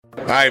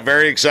All right,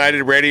 very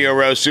excited. Radio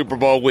Row Super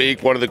Bowl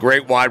week. One of the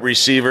great wide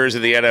receivers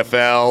in the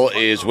NFL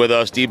is with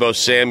us, Deebo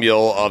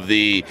Samuel of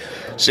the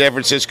San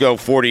Francisco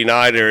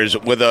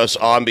 49ers, with us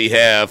on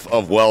behalf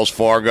of Wells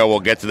Fargo. We'll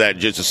get to that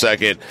in just a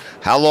second.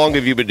 How long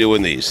have you been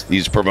doing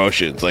these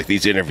promotions, like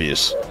these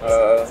interviews?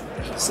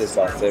 Since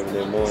about 7 in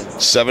the morning.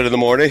 7 in the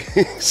morning?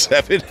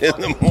 7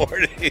 in the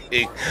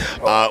morning.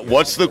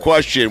 What's the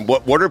question?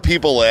 What are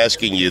people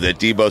asking you that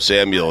Deebo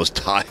Samuel is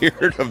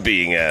tired of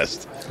being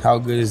asked? How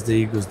good is the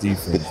Eagles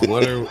defense?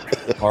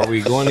 Are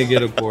we going to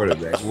get a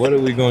quarterback? What are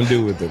we going to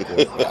do with the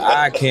quarterback?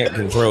 I can't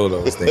control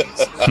those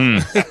things.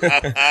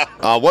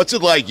 What's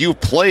it like? You've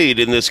played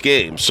in this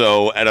game,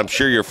 and I'm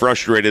sure you're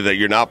frustrated that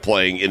you're not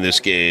playing in this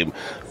game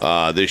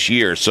this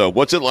year. So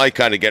what's it like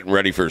kind of getting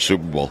ready for a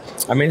Super Bowl?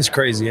 I mean, it's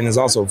crazy, and it's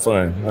also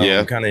fun.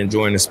 I'm kind of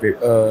enjoying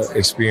the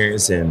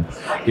experience and,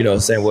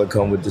 saying what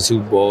comes with the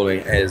Super Bowl.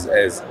 And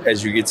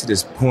as you get to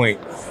this point,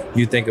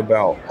 you think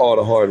about all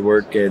the hard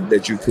work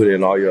that you put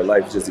in all your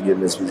life just to get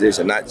in this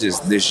position, not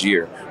just this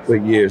year,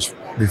 but years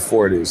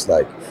before this,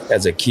 like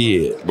as a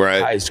kid,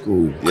 right. High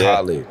school,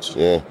 college,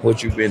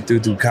 what you've been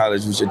through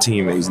college with your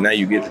teammates. Now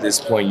you get to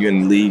this point, you're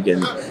in the league,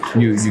 and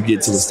you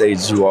get to the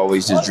stage you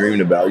always just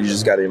dreamed about. You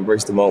just got to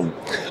embrace the moment.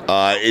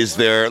 Is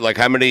there,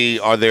 how many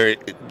are there?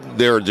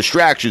 There are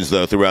distractions,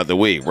 though, throughout the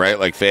week, right?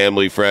 Like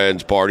family,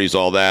 friends, parties,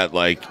 all that.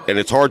 And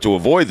it's hard to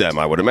avoid them,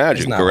 I would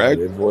imagine, correct?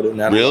 Hard to avoid it,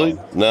 not really?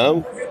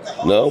 No?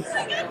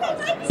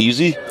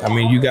 Easy? I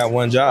mean, you got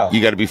one job.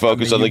 You got to be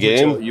focused on the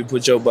game? You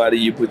put your body,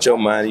 you put your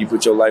mind, you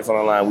put your life on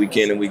the line week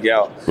in and week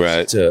out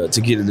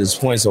to get to this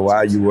point. So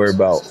why you worry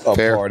about a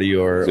party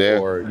or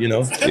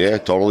Yeah,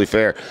 totally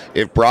fair.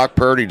 If Brock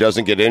Purdy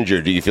doesn't get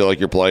injured, do you feel like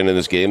you're playing in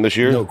this game this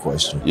year? No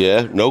question.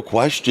 Yeah, no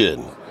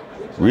question.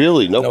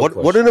 Really? No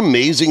what an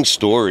amazing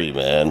story,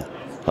 man.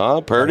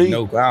 Huh, Purdy?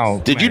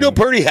 Did you know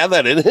Purdy had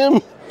that in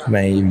him?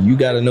 Man, you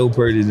got to know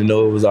Purdy to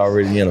know it was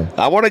already in him.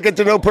 I want to get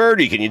to know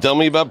Purdy. Can you tell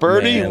me about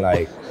Purdy?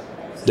 Man,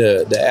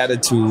 the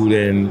attitude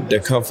and the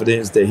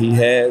confidence that he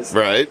has,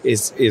 right?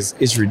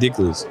 It's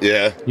ridiculous.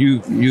 Yeah.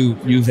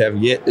 You have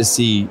yet to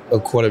see a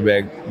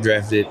quarterback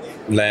drafted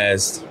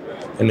last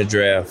in the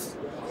draft.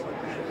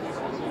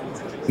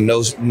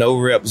 No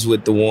reps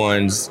with the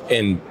ones,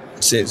 and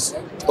since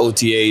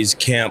OTAs,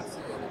 camp,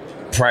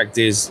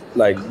 practice,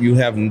 you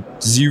have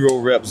 0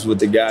 reps with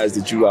the guys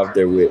that you out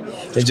there with,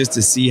 and just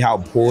to see how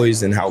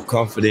poised and how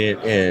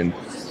confident and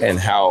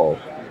how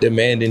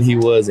demanding he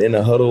was in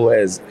the huddle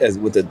as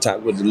with the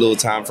little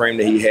time frame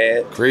that he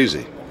had,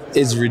 crazy,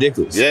 it's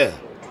ridiculous. Yeah,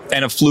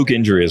 and a fluke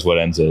injury is what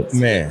ends it.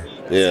 Man,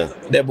 yeah,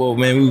 that boy,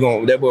 man, he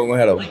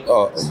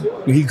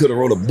could have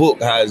wrote a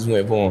book how it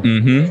went for him.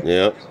 Mm-hmm.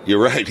 Yeah,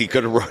 you're right. He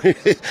could have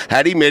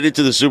had he made it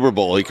to the Super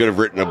Bowl, he could have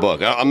written a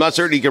book. I'm not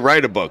certain he can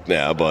write a book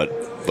now, but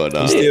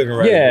he still can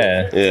write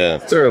a book. Yeah,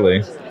 it's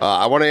early.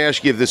 I want to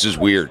ask you if this is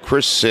weird.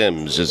 Chris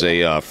Sims is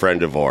a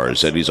friend of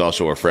ours, and he's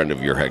also a friend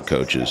of your head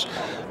coach's.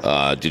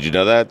 Did you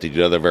know that? Did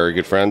you know they're very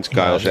good friends,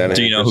 Kyle Shanahan?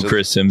 Do you know who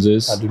Chris Sims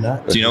is? I do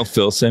not. Do you know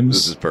Phil Sims?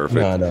 This is perfect.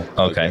 No, I don't.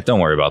 Okay,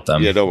 don't worry about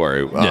them. Yeah, don't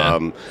worry.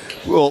 Yeah.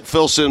 Well,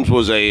 Phil Sims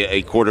was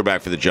a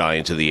quarterback for the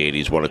Giants in the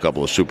 80s, won a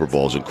couple of Super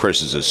Bowls, and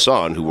Chris is his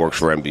son who works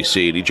for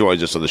NBC, and he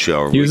joins us on the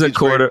show. He was a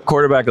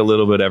quarterback a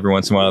little bit every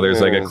once in a while.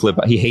 There's a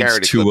clip. He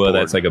hates Tua.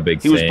 That's a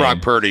big thing. He was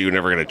Brock Purdy who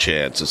never got a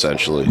chance,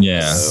 essentially.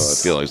 Yeah. So I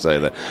feel like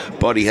saying that.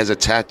 But he has a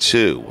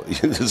tattoo.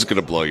 This is going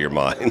to blow your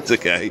mind,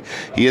 okay?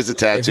 He has a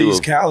tattoo. If he's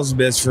Kyle's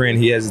best friend,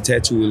 he has a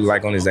tattoo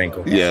on his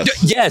ankle. Yeah.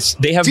 Yes,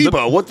 they have.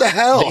 Deebo, what the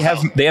hell?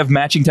 They have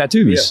matching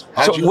tattoos.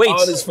 Yeah. So wait,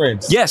 all his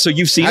friends. Yeah, so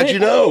you've seen How'd it? you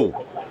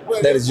know?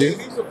 That is you?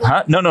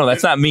 Huh? No,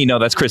 that's not me. No,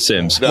 that's Chris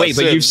Sims. No, wait,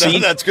 Sims. But you've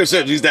seen? That's Chris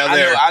Sims. He's down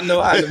there. I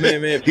know,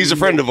 man. He's a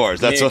friend of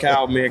ours. That's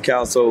me and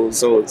Kyle, so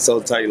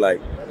tight,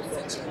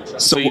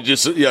 So you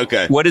just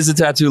okay. What does the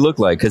tattoo look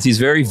like? Because he's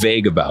very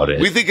vague about it.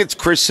 We think it's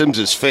Chris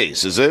Sims'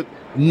 face. Is it?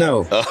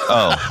 No.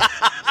 Oh.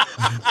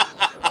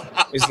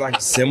 It's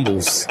like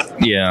symbols.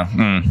 Yeah.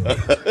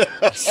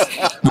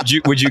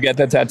 Would you get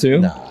that tattoo?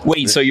 No.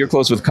 Wait, so you're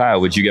close with Kyle.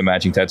 Would you get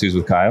matching tattoos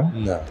with Kyle?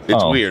 No.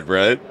 It's weird,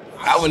 right?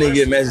 I wouldn't even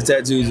get matching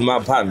tattoos with my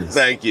partners.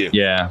 Thank you.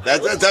 Yeah.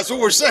 That's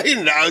what we're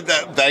saying now.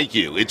 Thank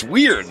you. It's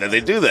weird that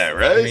they do that,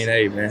 right? I mean,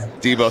 hey, man.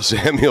 Deebo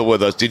Samuel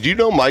with us. Did you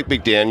know Mike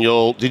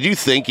McDaniel? Did you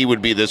think he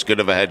would be this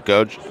good of a head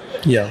coach?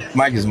 Yeah.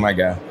 Mike is my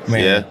guy.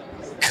 Man. Yeah.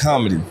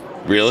 Comedy.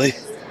 Really?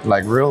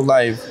 Like real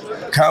life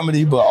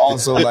comedy, but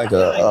also like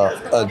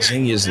a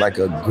genius, like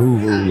a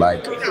guru,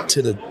 like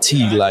to the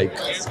T, like.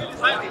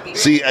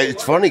 See,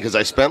 it's funny because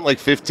I spent like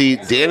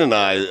 15. Dan and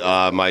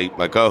I,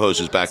 my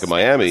co-host is back in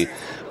Miami.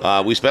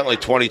 We spent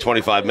like 20,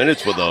 25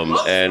 minutes with him,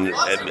 and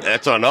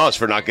that's on us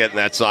for not getting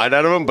that side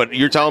out of him. But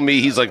you're telling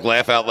me he's like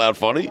laugh out loud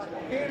funny?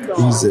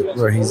 He's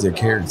a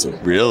character.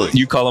 Really?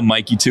 You call him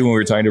Mikey too. When we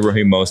were talking to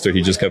Raheem Mostert,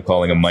 he just kept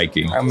calling him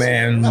Mikey. I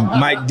mean,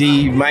 Mike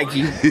D,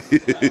 Mikey.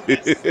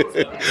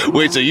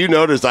 Wait, so you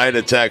noticed I had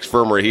a text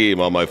from Raheem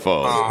on my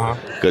phone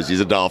because he's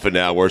a Dolphin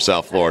now. We're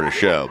South Florida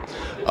show,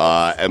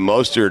 and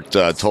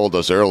Mostert told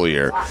us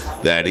earlier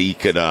that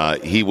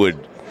he would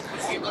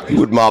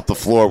mop the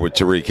floor with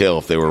Tyreek Hill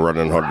if they were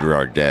running a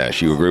 100-yard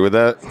dash. You agree with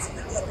that?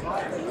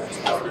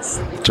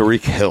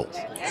 Tariq Hill.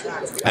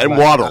 And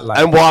Waddle.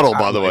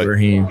 By the way.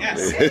 Raheem.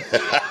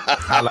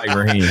 I like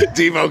Raheem.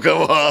 Deebo,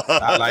 come on.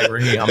 I like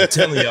Raheem. I'm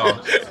telling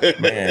y'all,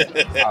 man,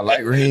 I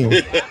like Raheem.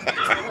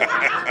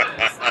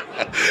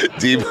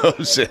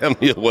 Deebo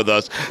Samuel with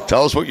us.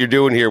 Tell us what you're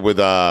doing here with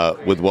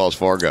Wells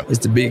Fargo. It's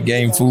the big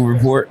game food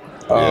report.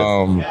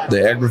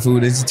 The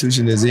agri-food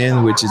institution is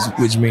in, which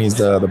means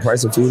the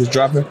price of food is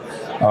dropping.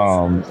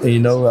 And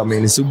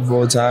it's Super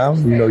Bowl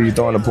time. You're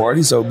throwing a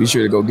party, so be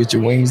sure to go get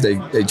your wings. They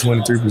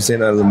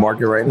 23% of the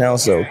market right now,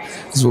 so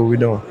this is what we're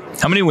doing.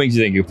 How many wings do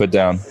you think you put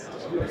down?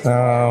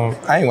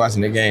 I ain't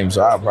watching the game,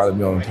 so I'll probably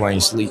be on the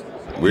plane sleep.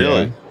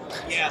 Really?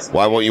 Yeah.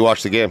 Why won't you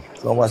watch the game?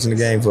 I'm watching the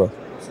game for.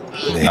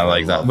 I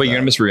like that. But you're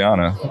gonna miss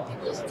Rihanna.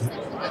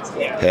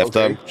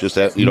 Halftime, just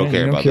that you don't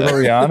care about that.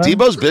 Rihanna?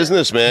 Deebo's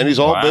business, man. He's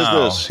all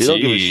business. He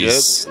don't give a shit.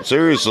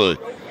 Seriously.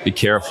 Be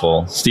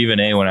careful. Stephen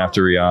A. went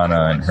after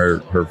Rihanna, and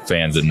her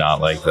fans did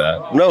not like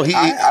that. No,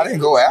 I didn't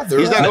go after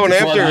her. He's not going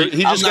after her.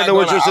 He just got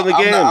no interest in the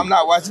game. I'm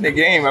not watching the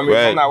game. I mean,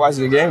 if I'm not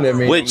watching the game, that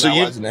means I'm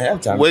not watching the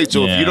halftime. Wait,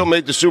 so if you don't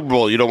make the Super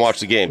Bowl, you don't watch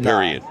the game,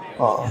 period.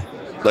 Uh-uh.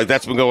 Like,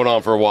 that's been going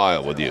on for a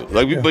while with you.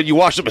 But you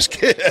watched them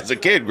as a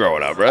kid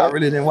growing up, right? I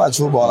really didn't watch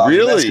football. I was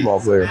a basketball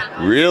player.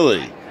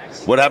 Really?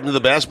 What happened to the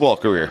basketball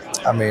career?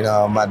 I mean,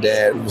 my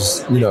dad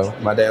was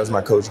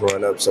my coach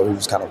growing up, so he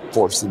was kind of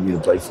forcing me to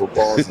play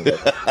football. So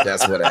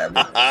that's what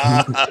happened.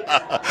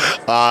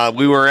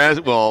 We were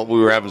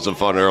having some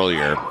fun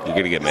earlier. You're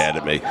gonna get mad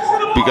at me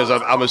because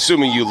I'm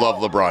assuming you love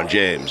LeBron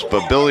James,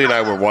 but Billy and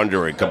I were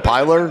wondering,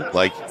 compiler,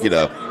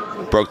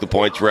 broke the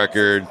points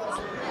record.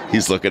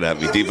 He's looking at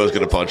me. Deebo's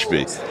going to punch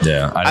me.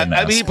 Yeah,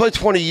 I mean, he played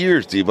 20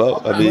 years,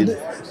 Deebo. I mean,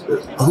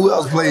 who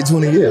else played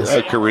 20 years?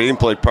 Kareem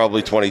played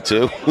probably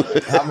 22.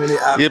 How many?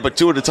 Yeah, but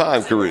 2 at a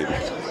time, Kareem.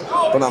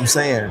 But I'm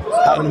saying,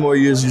 how many more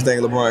years do you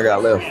think LeBron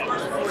got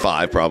left?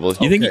 5, probably.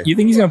 You think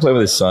he's going to play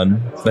with his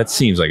son? That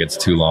seems like it's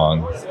too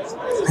long.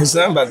 His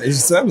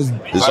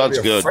son's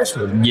good.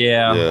 Freshman.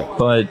 Yeah,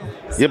 but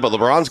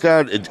LeBron's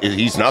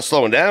he's not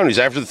slowing down. He's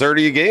after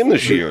 30 a game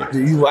this year.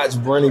 Do you watch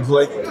Bronny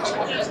play?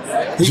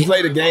 He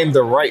played the game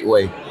the right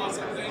way.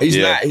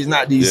 He's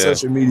not these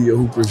social media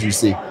hoopers you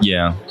see.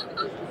 Yeah.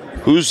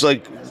 Who's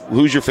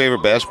your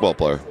favorite basketball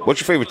player?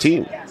 What's your favorite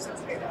team?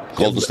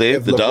 Golden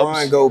State, the Dubs?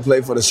 If LeBron go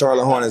play for the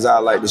Charlotte Hornets, I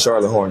like the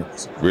Charlotte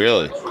Hornets.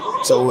 Really?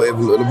 So if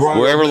LeBron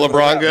wherever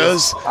LeBron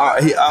goes,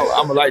 I'm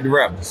gonna like the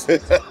Raptors.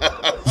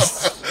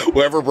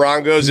 Wherever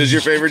LeBron goes is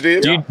your favorite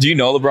team? Do you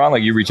know LeBron?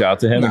 Like, you reach out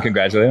to him and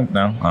congratulate him?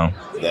 No? Oh.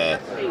 Nah.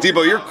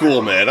 Deebo, you're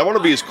cool, man. I want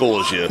to be as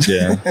cool as you.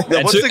 Yeah.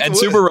 and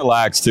super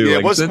relaxed, too. Yeah,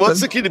 what's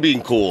the key to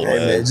being cool,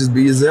 man? Just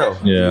be yourself.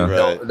 Yeah.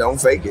 Right.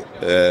 Don't fake it.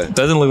 Yeah. It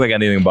doesn't look like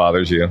anything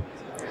bothers you.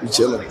 You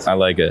chilling. I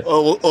like it.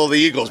 Oh, the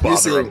Eagles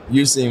bother him.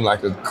 You seem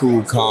like a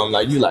cool, calm,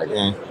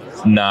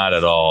 Not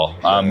at all.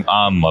 I'm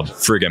a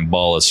freaking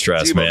ball of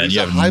stress, Deebo, man.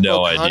 You have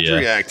no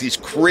idea. He's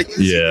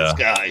crazy, this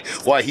guy.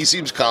 Why, he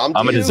seems calm to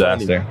I'm a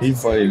disaster.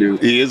 He's funny,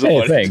 dude. He is a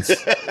funny. Thanks.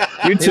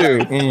 You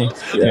too.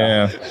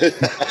 Yeah.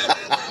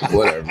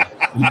 Whatever.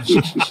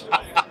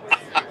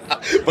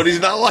 But he's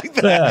not like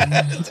that.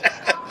 Yeah.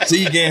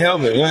 See, you can't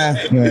help it. Yeah.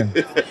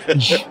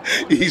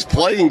 He's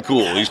playing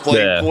cool. He's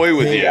playing coy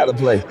with you. He got to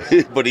play.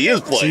 But he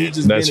is playing.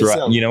 That's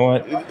right. You know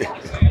what?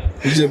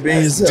 He's just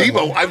being himself.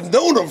 Deebo, I've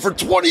known him for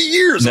 20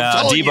 years.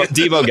 Nah,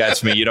 Deebo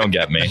gets me. You don't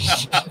get me.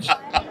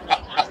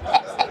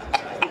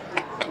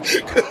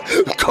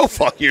 Go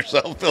fuck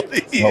yourself,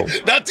 Billy. Oh.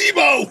 Not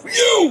Deebo.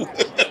 You.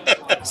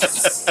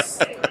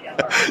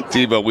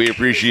 Deebo, we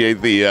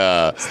appreciate the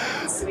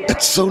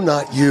it's so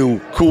not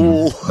you.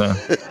 Cool.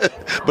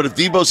 But if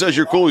Deebo says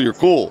you're cool, you're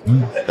cool.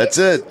 That's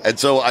it. And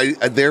so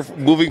they're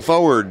moving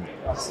forward.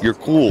 You're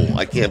cool.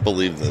 I can't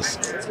believe this.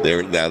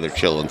 They're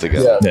chilling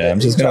together. Yeah,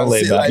 I'm just gonna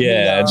lay back.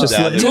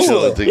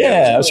 Chilling together.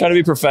 Yeah, I was trying to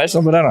be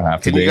professional, but I don't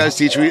have to. Can you guys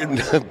teach me,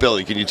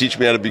 Billy? Can you teach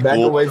me how to be back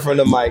cool? Away from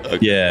the mic.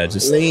 Okay. Yeah,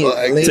 just lean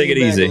take it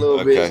easy.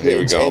 Okay, here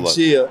we go. And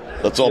chill.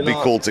 Let's all be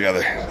cool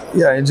together.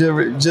 Yeah, and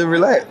just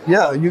relax.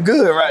 Yeah, you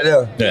good right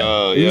there.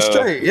 Yeah. You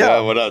straight. Yeah.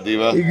 What up,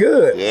 Deebo? You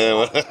good.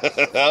 Yeah.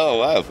 Oh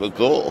wow, I feel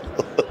cool.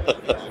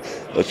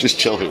 Let's just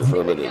chill here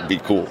for a minute and be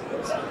cool.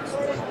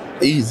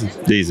 Easy.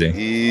 Easy.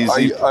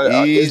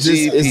 Is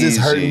this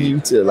hurting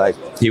you to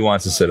He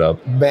wants to sit up.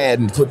 Bad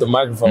and put the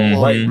microphone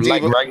right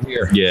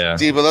here. Yeah.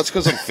 Deebo, that's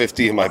because I'm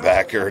 50 and my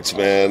back hurts,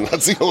 man.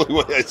 That's the only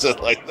way I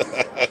said like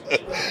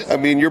that. I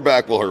mean, your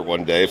back will hurt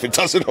one day if it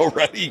doesn't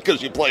already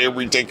because you play a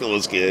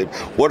ridiculous game.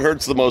 What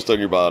hurts the most on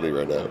your body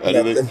right now?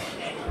 Anything?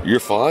 You're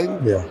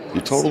fine? Yeah.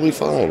 You're totally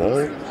fine, all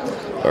right?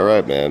 All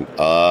right, man.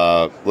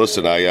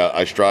 Listen,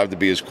 I strive to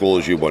be as cool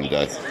as you one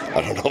day.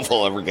 I don't know if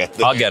I'll ever get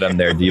there. I'll get him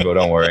there, Deebo.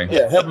 Don't worry.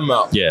 Yeah, help him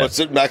out. Yeah. But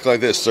sitting back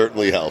like this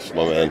certainly helps,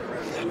 my man.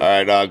 All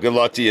right, good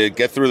luck to you.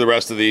 Get through the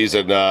rest of these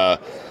and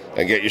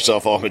get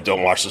yourself home and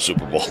don't watch the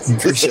Super Bowl.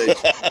 Appreciate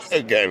it.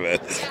 Okay, man.